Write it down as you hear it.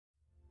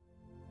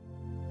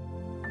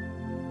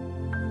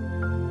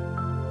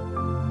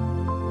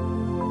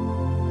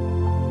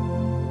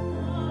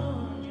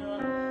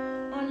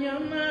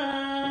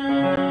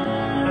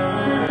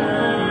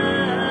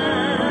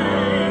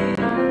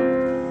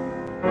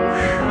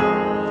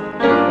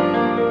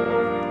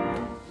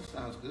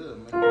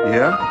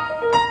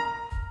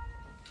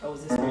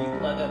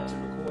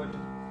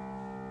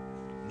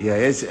Yeah,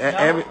 it's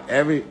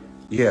every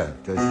yeah.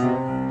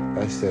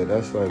 That's it.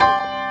 That's like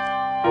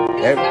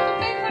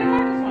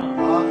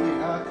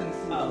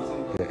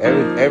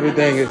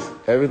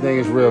everything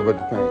is real, but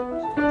the paint.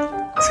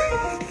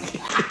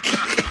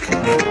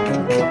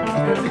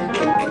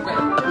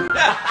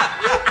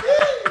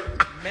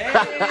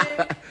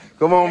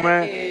 Come on,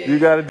 man. You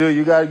gotta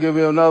give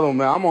me another one,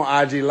 man. I'm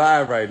on IG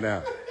Live right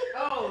now.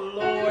 Oh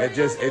Lord. It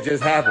just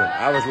happened.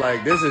 I was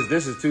like, this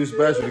is too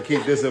special to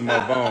keep this in my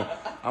phone.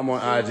 I'm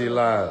on IG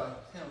Live.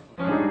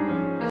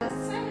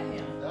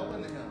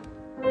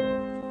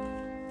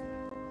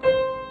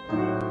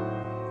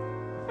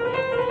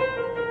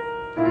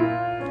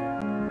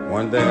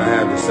 One thing I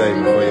have to say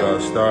before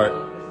y'all start,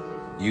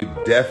 you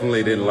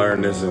definitely didn't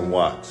learn this in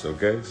Watts,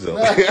 okay? So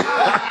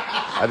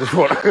I just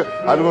want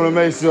to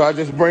make sure I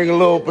just bring a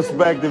little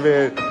perspective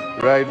in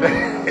right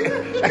there.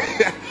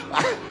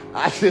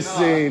 I just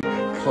seen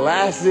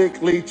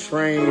classically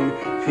trained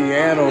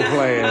piano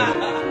playing.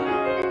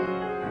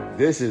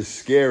 This is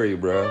scary,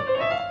 bro.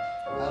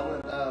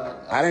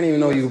 I didn't even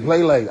know you could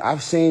play like.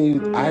 I've seen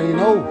you. I didn't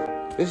know.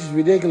 This is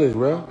ridiculous,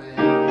 bro.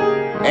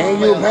 And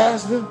you a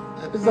pastor?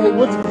 It's like,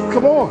 what?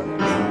 Come on.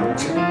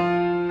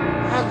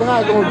 How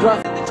God gonna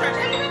drop?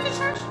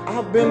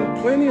 I've been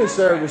plenty of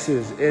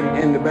services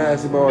in the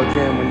basketball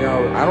gym when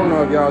y'all. I don't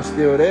know if y'all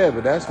still there,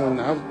 but that's when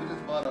I. We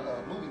just bought a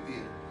movie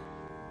theater.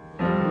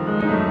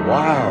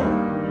 Wow.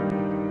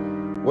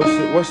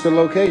 What's the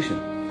location?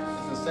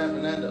 It's in San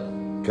Fernando.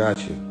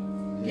 Gotcha.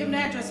 Give them the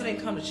address so they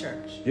can come to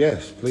church.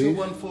 Yes, please.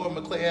 214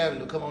 McClay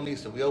Avenue. Come on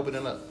Easter. We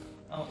opening up.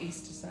 On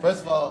Easter Sunday.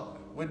 First of all,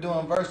 we're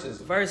doing verses.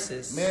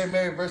 Verses.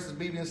 Mary versus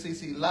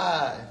BB&CC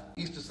live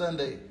Easter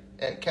Sunday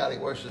at Cali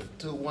Worship,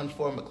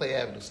 214 McClay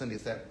Avenue, Cindy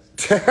Seconds.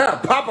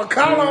 Papa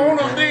collar on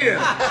them then.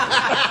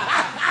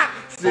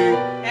 See?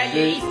 Have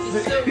your Easter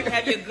suit.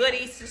 Have your good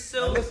Easter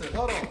suit. Now listen,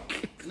 hold on.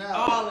 Now,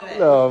 all of that.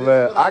 No,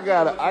 man. I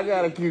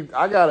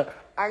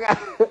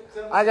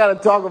gotta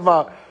talk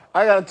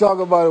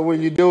about it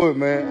when you do it,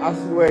 man. I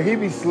swear he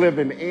be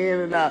slipping in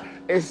and out.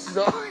 It's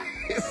so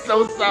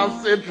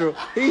South Central.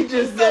 He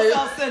just gave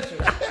South Central.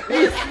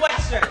 His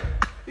sweatshirt.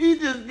 He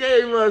just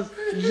gave us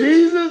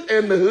Jesus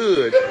and the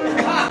hood.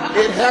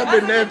 It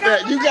happened that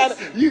fast.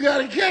 You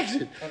gotta catch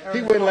it.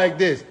 He went like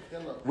this.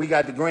 We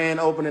got the grand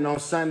opening on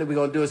Sunday. We're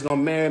gonna do it's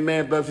gonna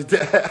marry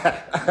birthday.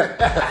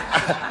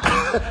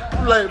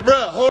 I'm like,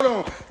 bro, hold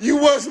on. You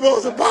weren't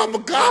supposed to pop a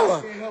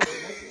collar.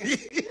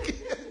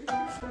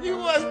 You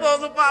weren't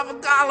supposed to pop a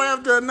collar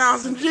after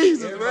announcing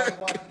Jesus, man.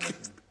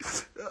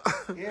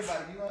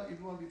 Everybody, if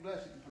you want to be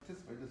blessed, you can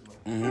participate this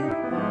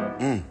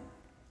way.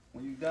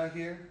 When you're done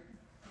here,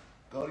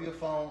 go to your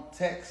phone,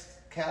 text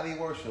Cali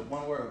Worship,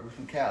 one word. We're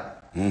from Cali.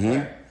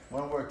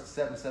 One word to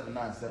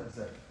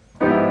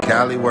 77977.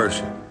 Cali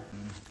Worship.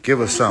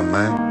 Give us something,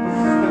 man.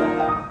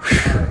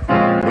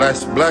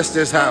 Bless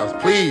this house.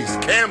 Please,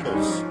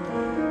 Campbell's.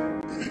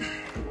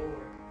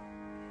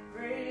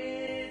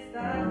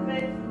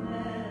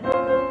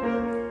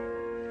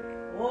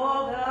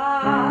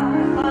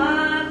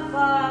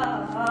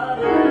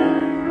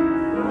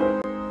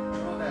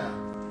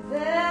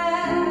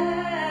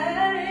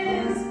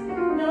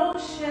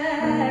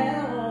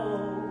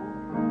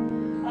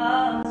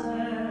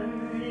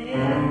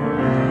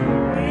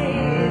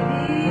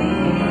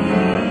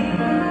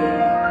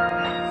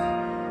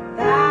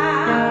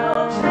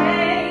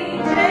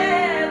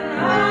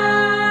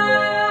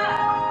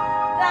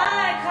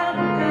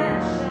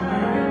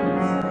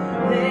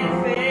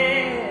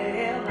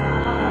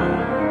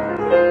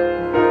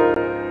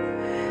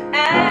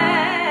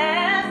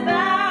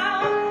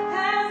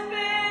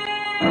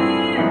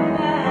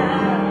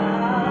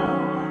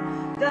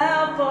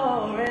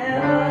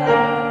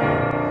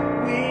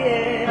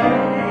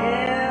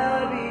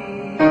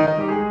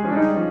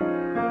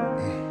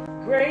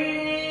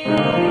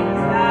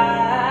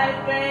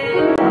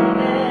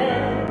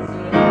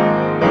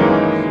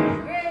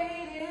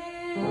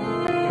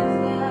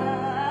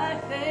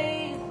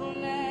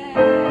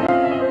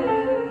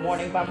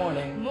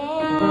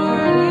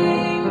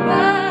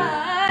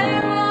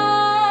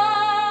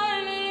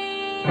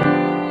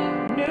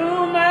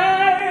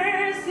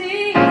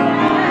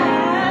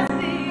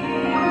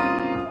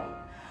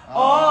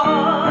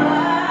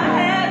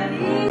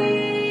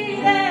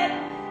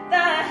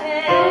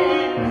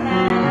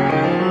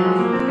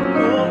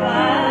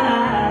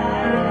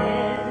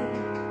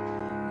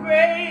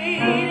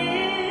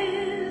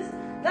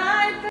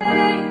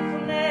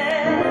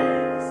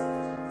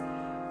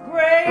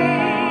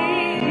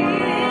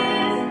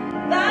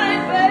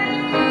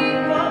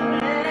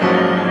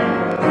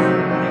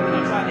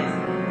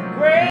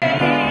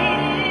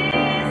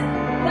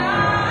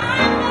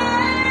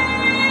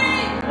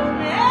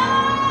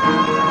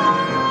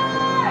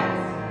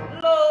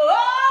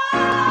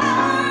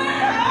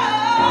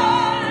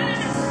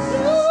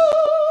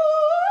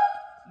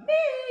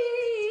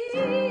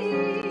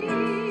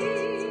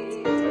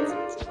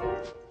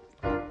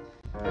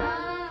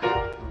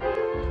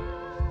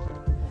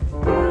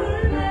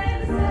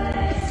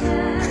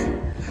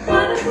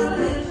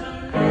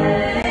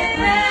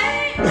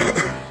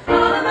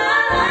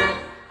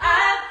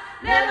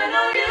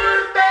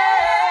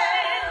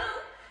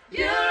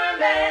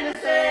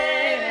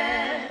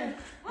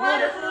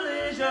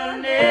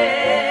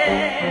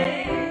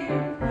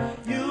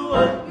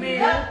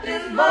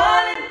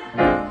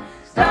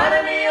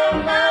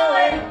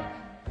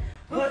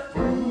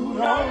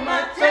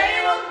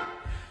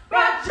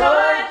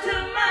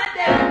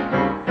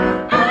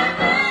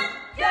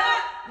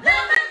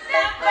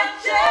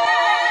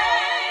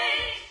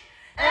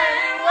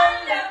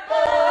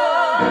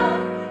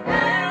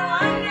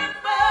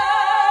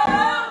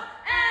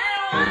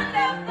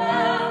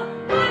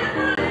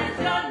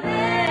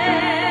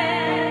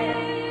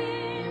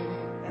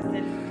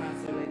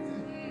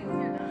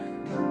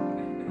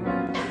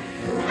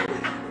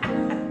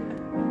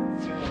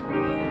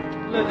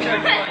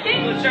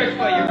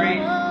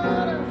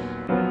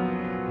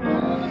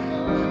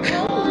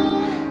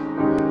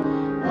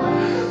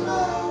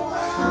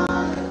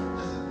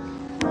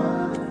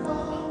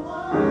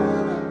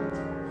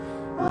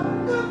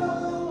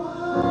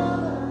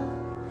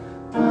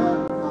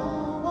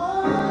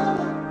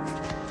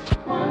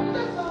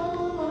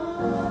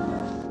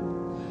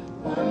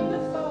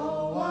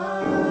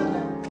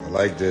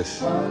 like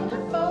this.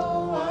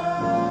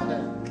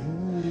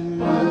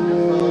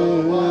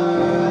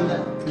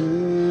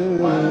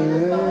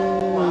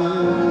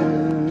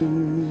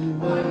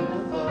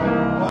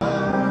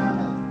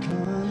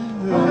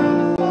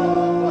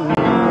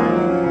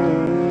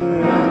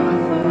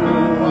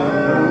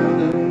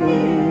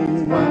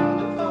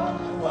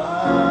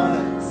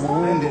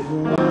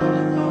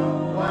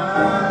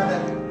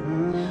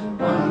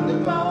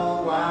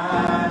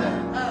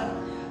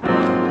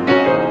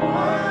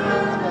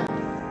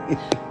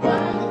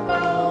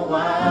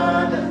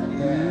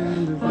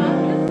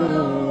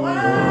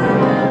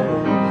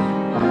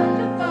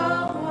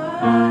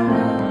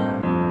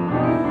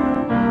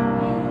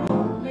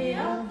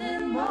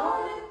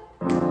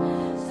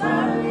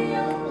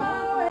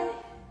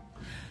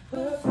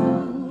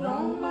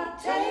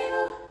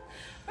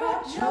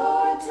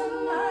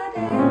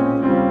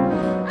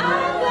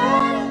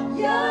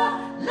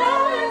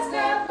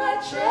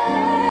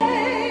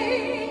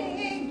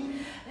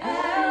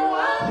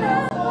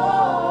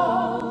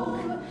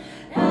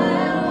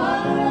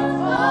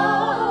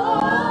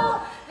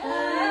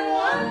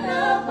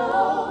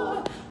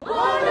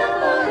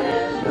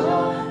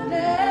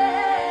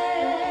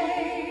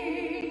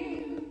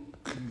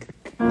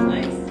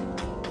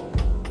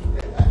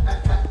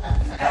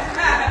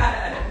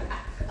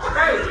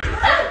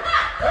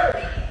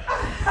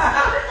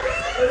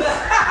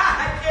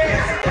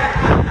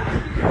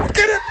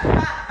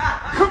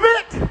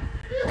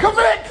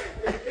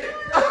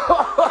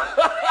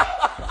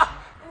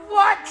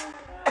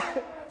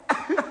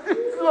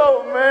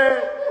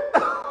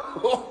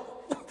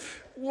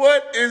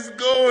 What is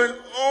going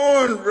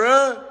on,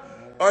 bruh?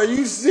 Are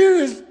you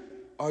serious?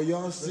 Are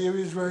y'all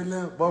serious right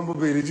now?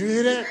 Bumblebee, did you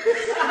hear that?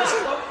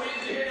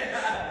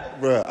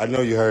 Bruh, I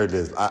know you heard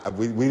this.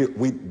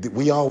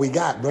 We all we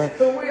got,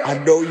 bruh. I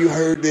know you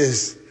heard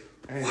this.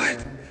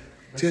 What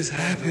just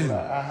happened?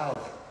 Our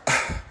house.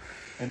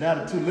 And now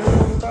the two little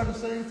ones started to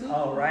sing too?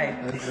 All right.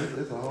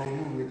 It's a whole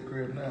movie at the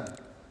crib now.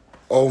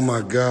 Oh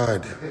my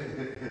God.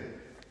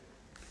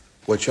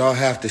 What y'all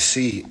have to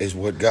see is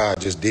what God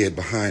just did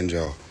behind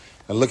y'all.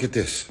 Now look at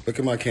this. Look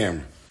at my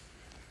camera.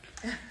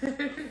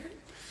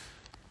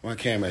 My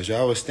camera. As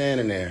y'all was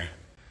standing there,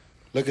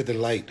 look at the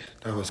light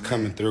that was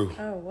coming through.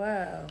 Oh,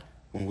 wow.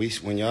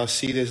 When y'all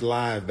see this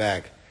live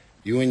back,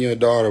 you and your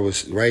daughter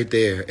was right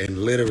there, and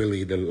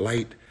literally the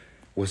light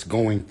was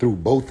going through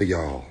both of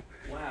y'all.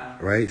 Wow.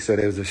 Right? So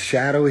there's a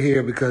shadow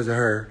here because of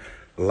her,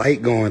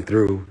 light going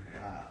through,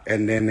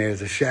 and then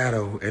there's a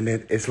shadow, and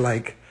then it's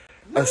like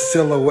a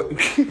silhouette.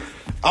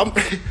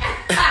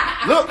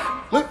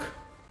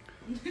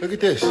 Look at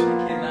this.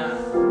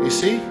 You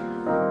see?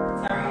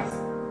 Tyrese,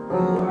 you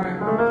are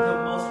the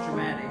most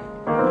dramatic.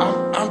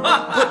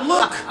 But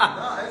look.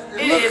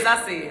 It is,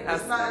 I see it.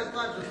 It's not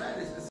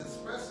dramatic, it's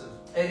expressive.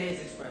 It is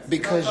expressive.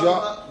 Because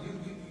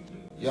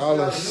y'all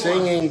are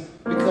singing.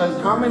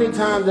 Because how many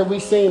times have we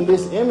seen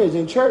this image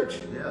in church?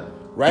 Yeah.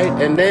 Right?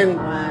 And then,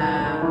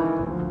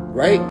 Wow.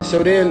 right?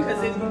 So then.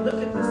 Because if you look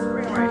at the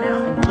screen right now,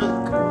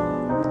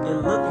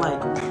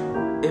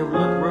 it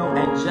look real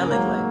angelic,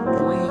 like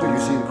queen. Do you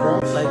see the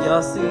cross? Like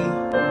y'all see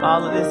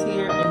all of this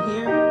here and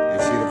here? You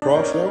see the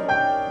cross though?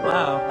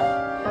 Wow.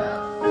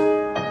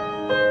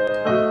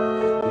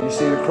 Do you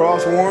see the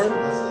cross, Warryn?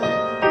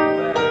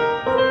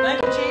 Thank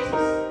you,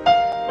 Jesus.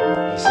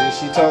 You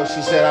see,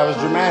 she said I was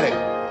dramatic.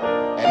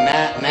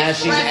 And now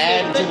she's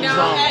adding to the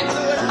drama.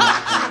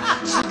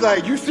 She's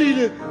like, you see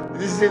this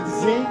is it,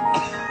 see?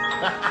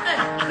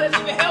 Couldn't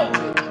even help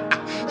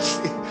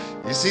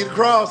it. You see the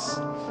cross?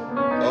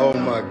 Oh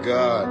my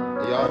God.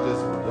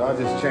 Y'all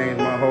just changed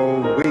my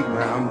whole week,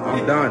 man.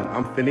 I'm done.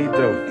 I'm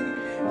finito.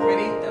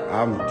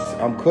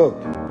 I'm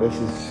cooked. This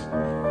is.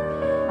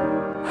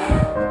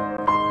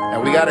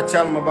 And we gotta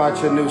tell them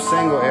about your new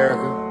single,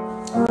 Erica.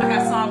 I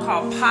got a song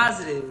called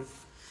Positive.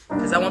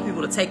 Because I want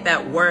people to take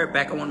that word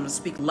back. I want them to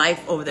speak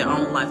life over their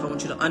own life. I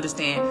want you to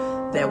understand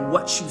that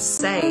what you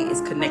say is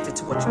connected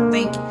to what you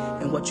think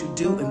and what you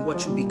do and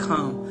what you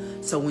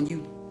become. So when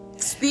you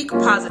speak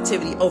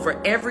positivity over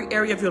every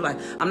area of your life,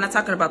 I'm not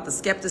talking about the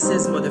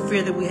skepticism or the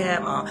fear that we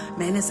have. Oh,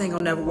 man, this ain't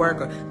gonna never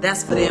work, or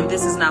that's for them,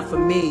 this is not for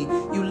me.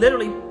 You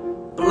literally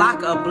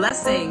block a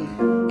blessing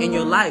in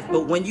your life.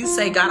 But when you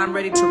say, God, I'm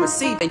ready to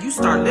receive, and you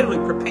start literally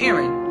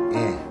preparing,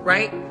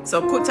 right?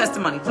 So quick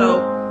testimony.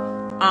 So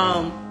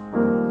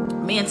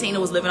me and Tina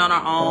was living on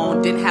our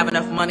own, didn't have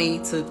enough money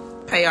to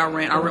pay our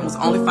rent. Our rent was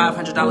only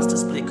 $500 to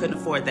split, couldn't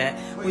afford that.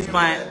 We was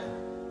buying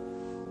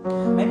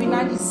maybe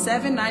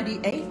 97,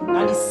 98,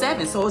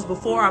 97. So it was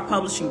before our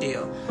publishing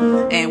deal.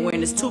 And we're in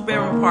this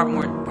 2-bedroom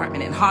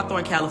apartment in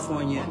Hawthorne,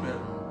 California.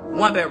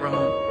 1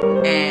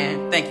 bedroom.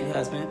 And thank you,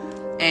 husband.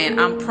 And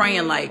I'm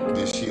praying like,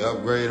 did she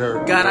upgrade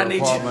her? God, I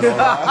need you. apartment?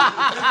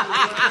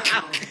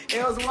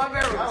 It was 1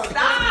 bedroom.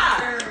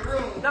 Stop.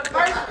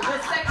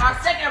 Our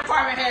second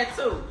apartment had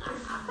 2.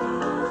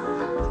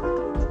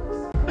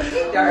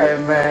 Hey,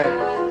 man.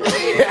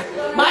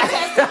 My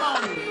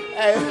testimony.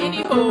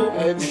 Anywho,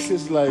 Hey, this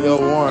is like, yo,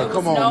 Warryn,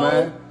 come on,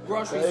 man.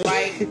 Groceries,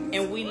 right?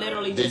 And we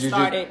literally just Did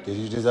started.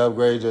 you just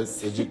upgrade your?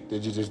 Did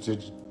you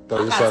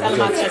thought you I'm said telling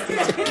my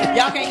testimony.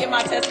 Y'all can't get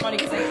my testimony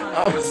because they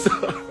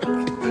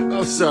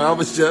I'm sorry. I'm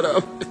gonna shut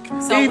up.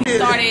 So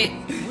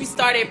we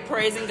started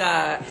praising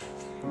God.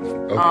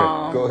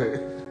 Okay, go ahead.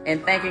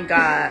 And thanking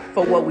God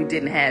for what we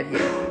didn't have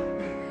yet.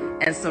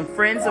 And some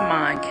friends of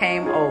mine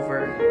came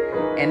over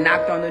and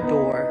knocked on the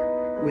door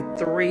with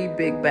 3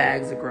 big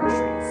bags of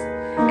groceries.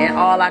 And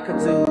all I could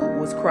do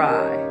was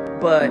cry.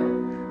 But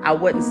I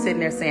wasn't sitting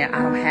there saying,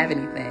 I don't have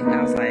anything.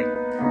 I was like,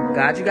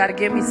 God, you got to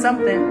give me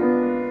something.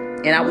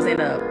 And I was in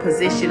a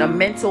position, a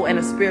mental and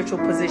a spiritual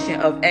position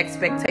of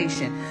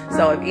expectation.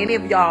 So if any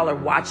of y'all are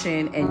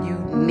watching and you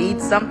need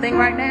something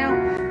right now,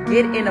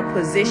 get in a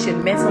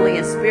position mentally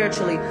and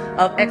spiritually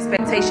of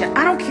expectation.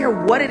 I don't care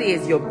what it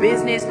is, your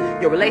business,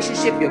 your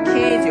relationship, your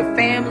kids, your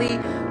family,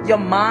 your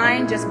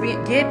mind,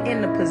 get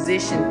in the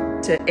position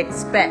to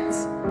expect.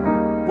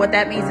 What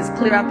that means is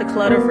clear out the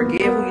clutter,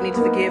 forgive who you need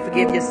to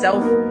forgive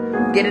yourself.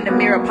 Get in the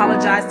mirror,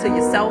 apologize to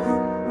yourself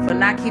for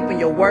not keeping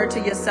your word to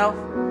yourself.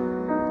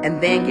 And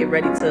then get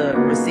ready to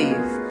receive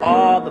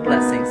all the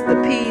blessings, the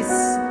peace,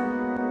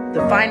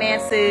 the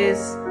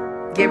finances.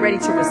 Get ready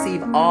to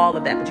receive all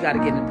of that, but you got to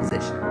get in a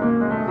position.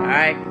 All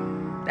right.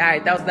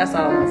 That's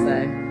all I want to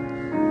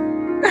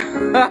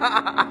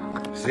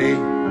say.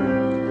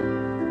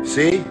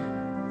 See,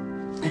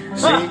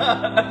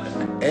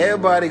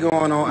 everybody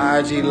going on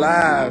IG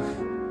Live.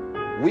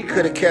 We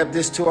could have kept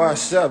this to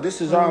ourselves. This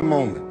is our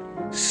moment.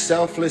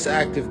 Selfless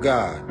act of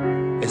God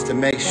is to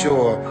make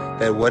sure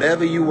that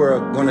whatever you were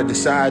going to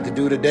decide to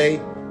do today,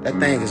 that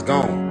thing is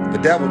gone. The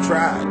devil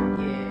tried.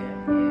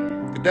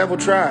 The devil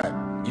tried.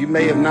 You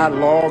may have not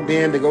logged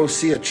in to go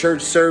see a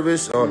church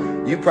service, or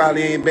you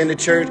probably ain't been to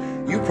church.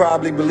 You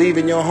probably believe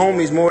in your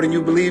homies more than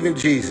you believe in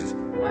Jesus.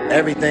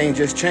 Everything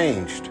just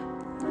changed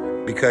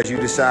because you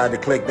decided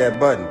to click that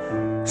button.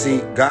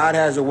 See, God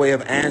has a way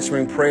of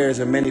answering prayers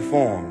in many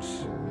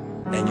forms,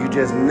 and you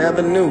just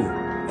never knew,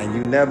 and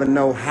you never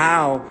know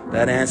how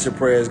that answered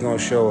prayer is going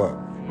to show up.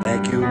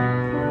 Thank you,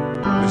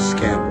 Mrs.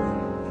 Campbell.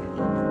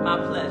 My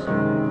pleasure.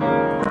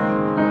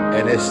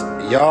 And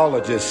y'all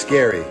are just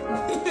scary.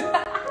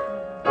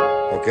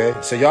 Okay?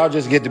 So y'all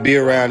just get to be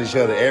around each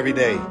other every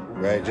day,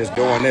 right? Just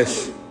doing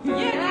this.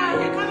 Yeah,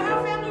 kind of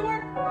how family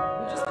work.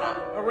 We just come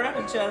around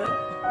each other.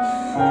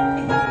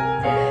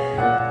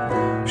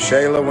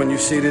 Shayla, when you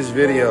see this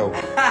video,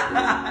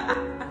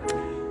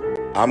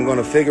 I'm going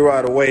to figure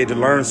out a way to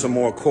learn some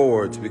more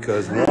chords,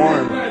 because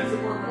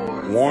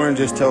Warryn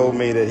just told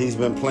me that he's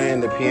been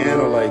playing the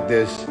piano like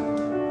this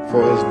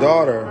for his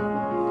daughter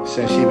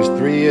since she was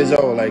 3 years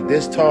old, like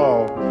this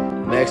tall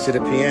next to the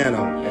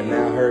piano, and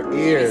now her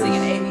ears.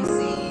 Singing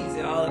ABCs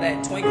and all of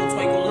that, Twinkle,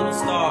 Twinkle, Little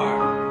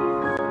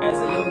Star, as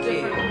a little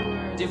kid.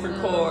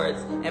 Different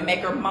chords, and make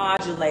her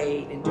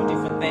modulate and do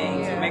different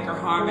things, and make her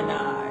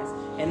harmonize.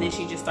 And then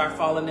she just start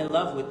falling in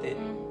love with it.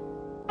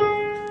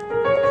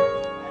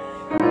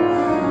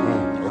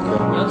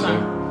 Okay. Your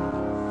turn.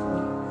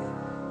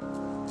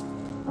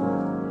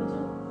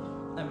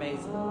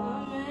 Amazing.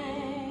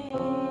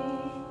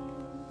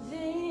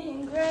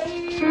 Amazing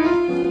grace,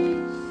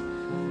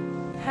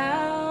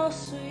 how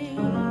sweet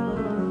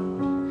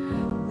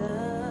the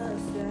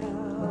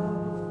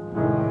sound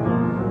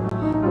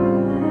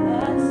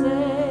that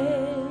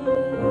saved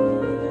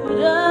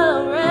a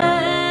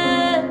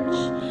wretch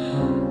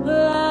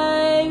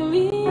like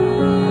me.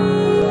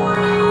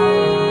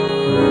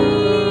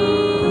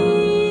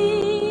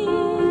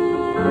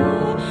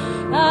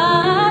 I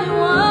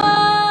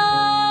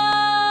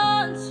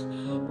once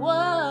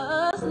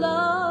was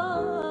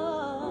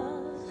lost,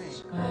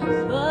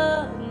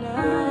 but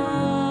now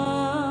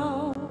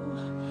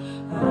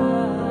I'm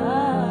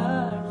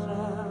found.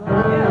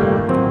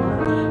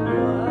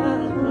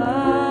 Was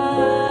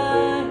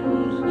blind,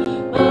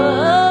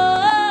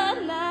 but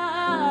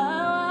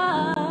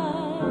now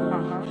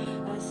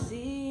I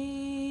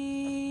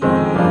see.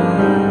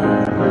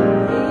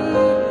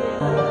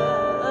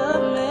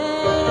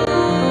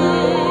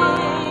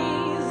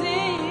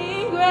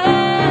 Amazing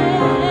grace,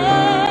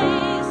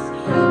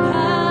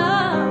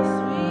 how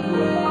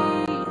sweet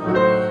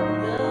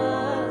the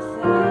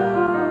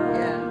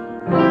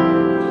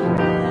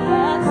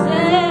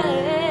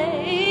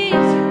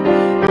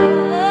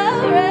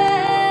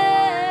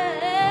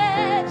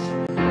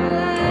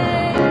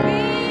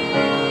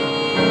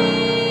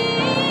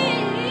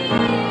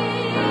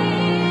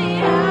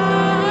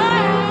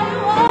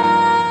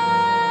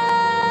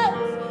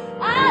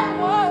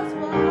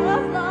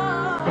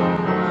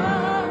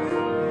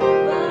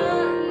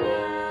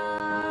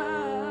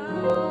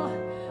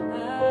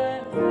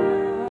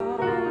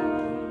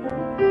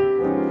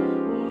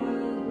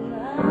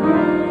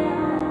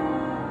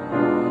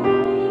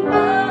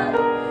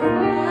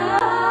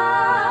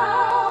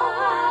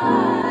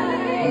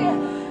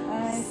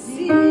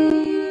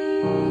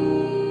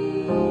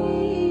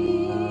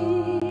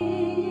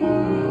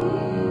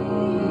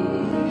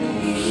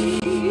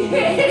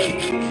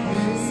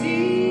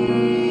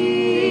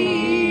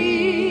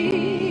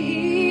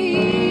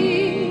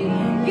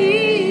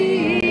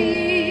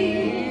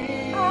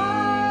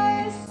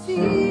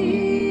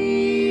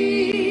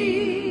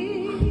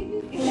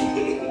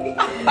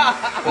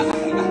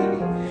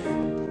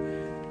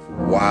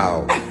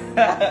Wow.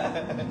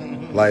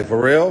 Like,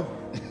 for real?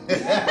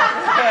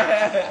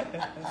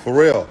 For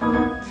real.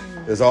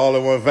 It's all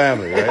in one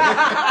family,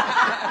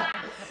 right?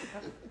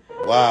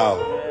 Wow.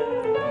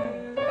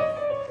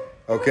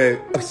 Okay.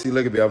 See,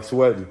 look at me. I'm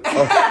sweating.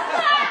 Oh.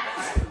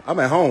 I'm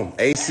at home.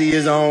 AC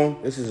is on.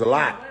 This is a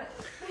lot.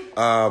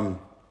 Man,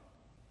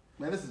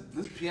 this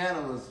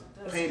piano is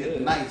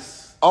painted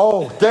nice.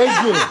 Oh, thank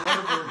you.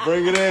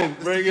 Bring it in.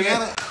 Bring it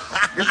in.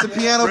 It's the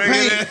piano Bring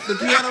it paint. The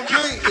piano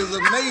paint is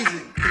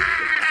amazing.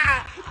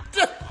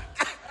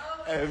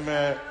 Hey,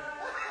 man.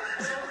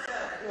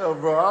 Yo,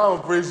 bro, I don't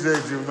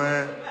appreciate you,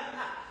 man.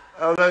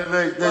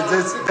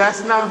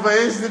 That's not for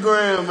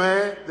Instagram,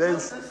 man.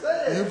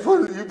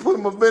 You put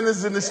my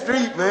business in the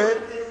street, man.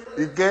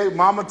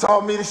 Mama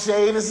taught me to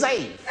shade and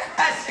save.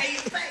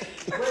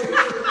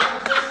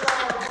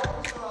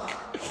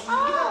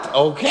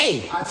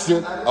 Okay.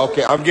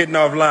 Okay, I'm getting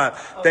offline.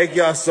 Thank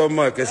y'all so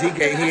much, cause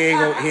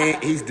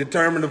he's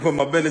determined to put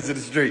my business in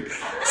the street.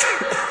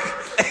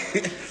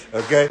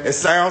 Okay, it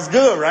sounds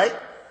good, right?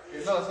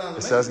 No,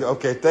 It sounds good.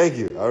 Okay, thank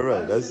you. All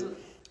right, that's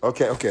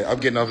okay. I'm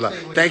getting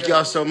offline. Thank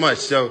y'all so much.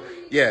 So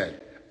yeah,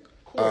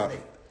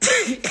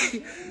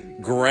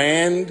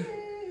 grand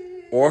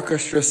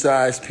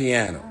orchestra-sized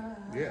piano.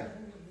 Yeah.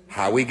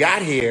 How we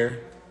got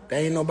here, that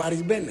ain't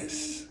nobody's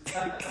business.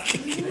 I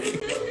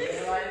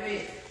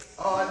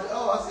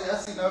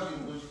see now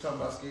what you're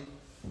talking about, Ski.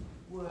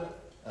 What?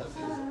 I see.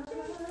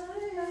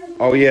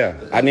 Oh yeah,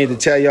 I need to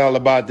tell y'all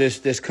about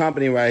this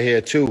company right here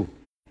too.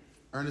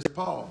 Ernest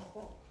Paul.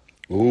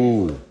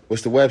 Ooh,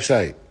 what's the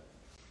website?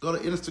 Go to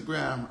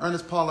Instagram,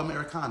 Ernest Paul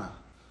Americana.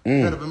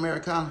 Heard of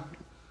Americana?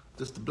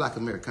 Just the black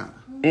Americana.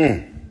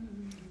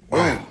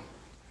 Wow.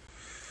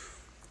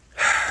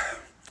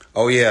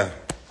 Oh yeah.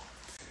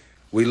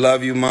 We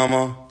love you,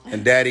 Mama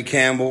and Daddy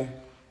Campbell.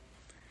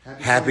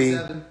 Happy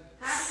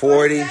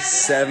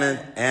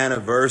 47th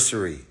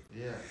anniversary.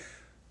 Yeah.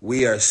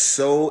 We are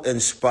so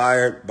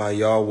inspired by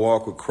y'all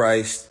walk with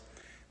Christ.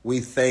 We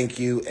thank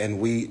you and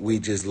we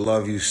just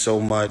love you so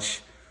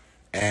much.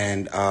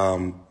 And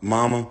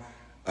Mama,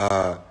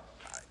 I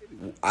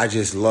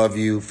just love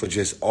you for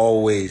just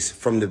always,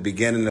 from the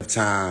beginning of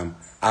time.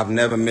 I've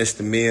never missed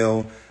a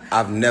meal.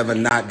 I've never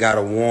not got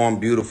a warm,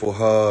 beautiful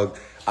hug.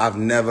 I've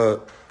never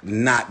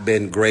not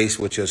been graced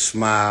with your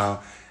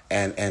smile.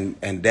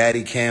 And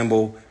Daddy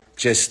Campbell,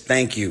 just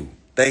thank you.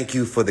 Thank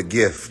you for the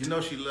gift. You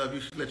know she love you.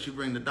 She let you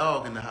bring the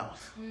dog in the house.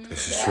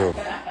 This is true.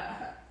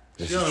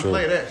 This She is don't true.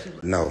 play that. She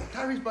like, No.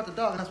 Tyrese brought the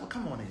dog, and that's what.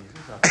 Come on in.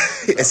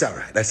 It's all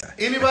right. That's all right.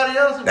 Anybody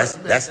else?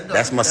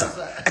 That's my son.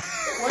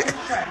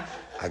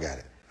 I got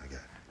it.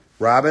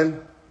 Robin,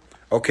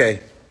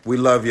 okay, we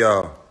love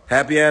y'all.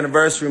 Happy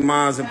anniversary,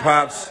 moms and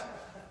pops.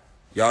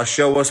 Y'all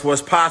show us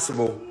what's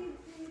possible.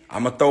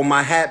 I'm going to throw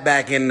my hat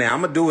back in there.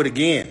 I'm going to do it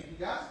again.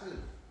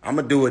 I'm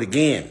going to do it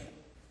again.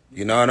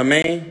 You know what I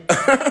mean?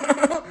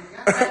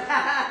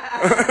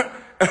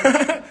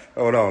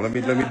 Hold on. Let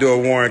me do a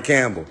Warryn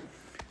Campbell.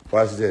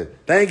 Watch this.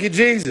 Thank you,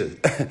 Jesus.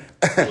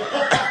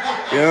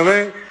 You know what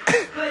I mean?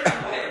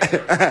 You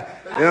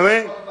know what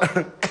I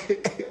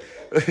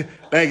mean?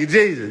 Thank you,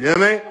 Jesus. You know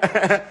what I mean?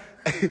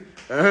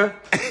 You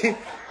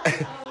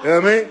know what I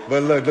mean?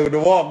 But look at the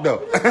walk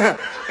though. You know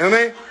what I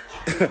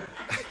mean?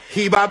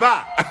 He bye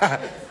bye.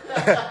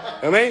 You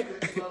know what I mean?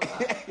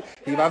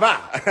 He bye bye.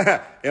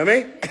 You know what I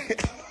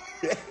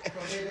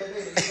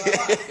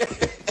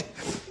mean?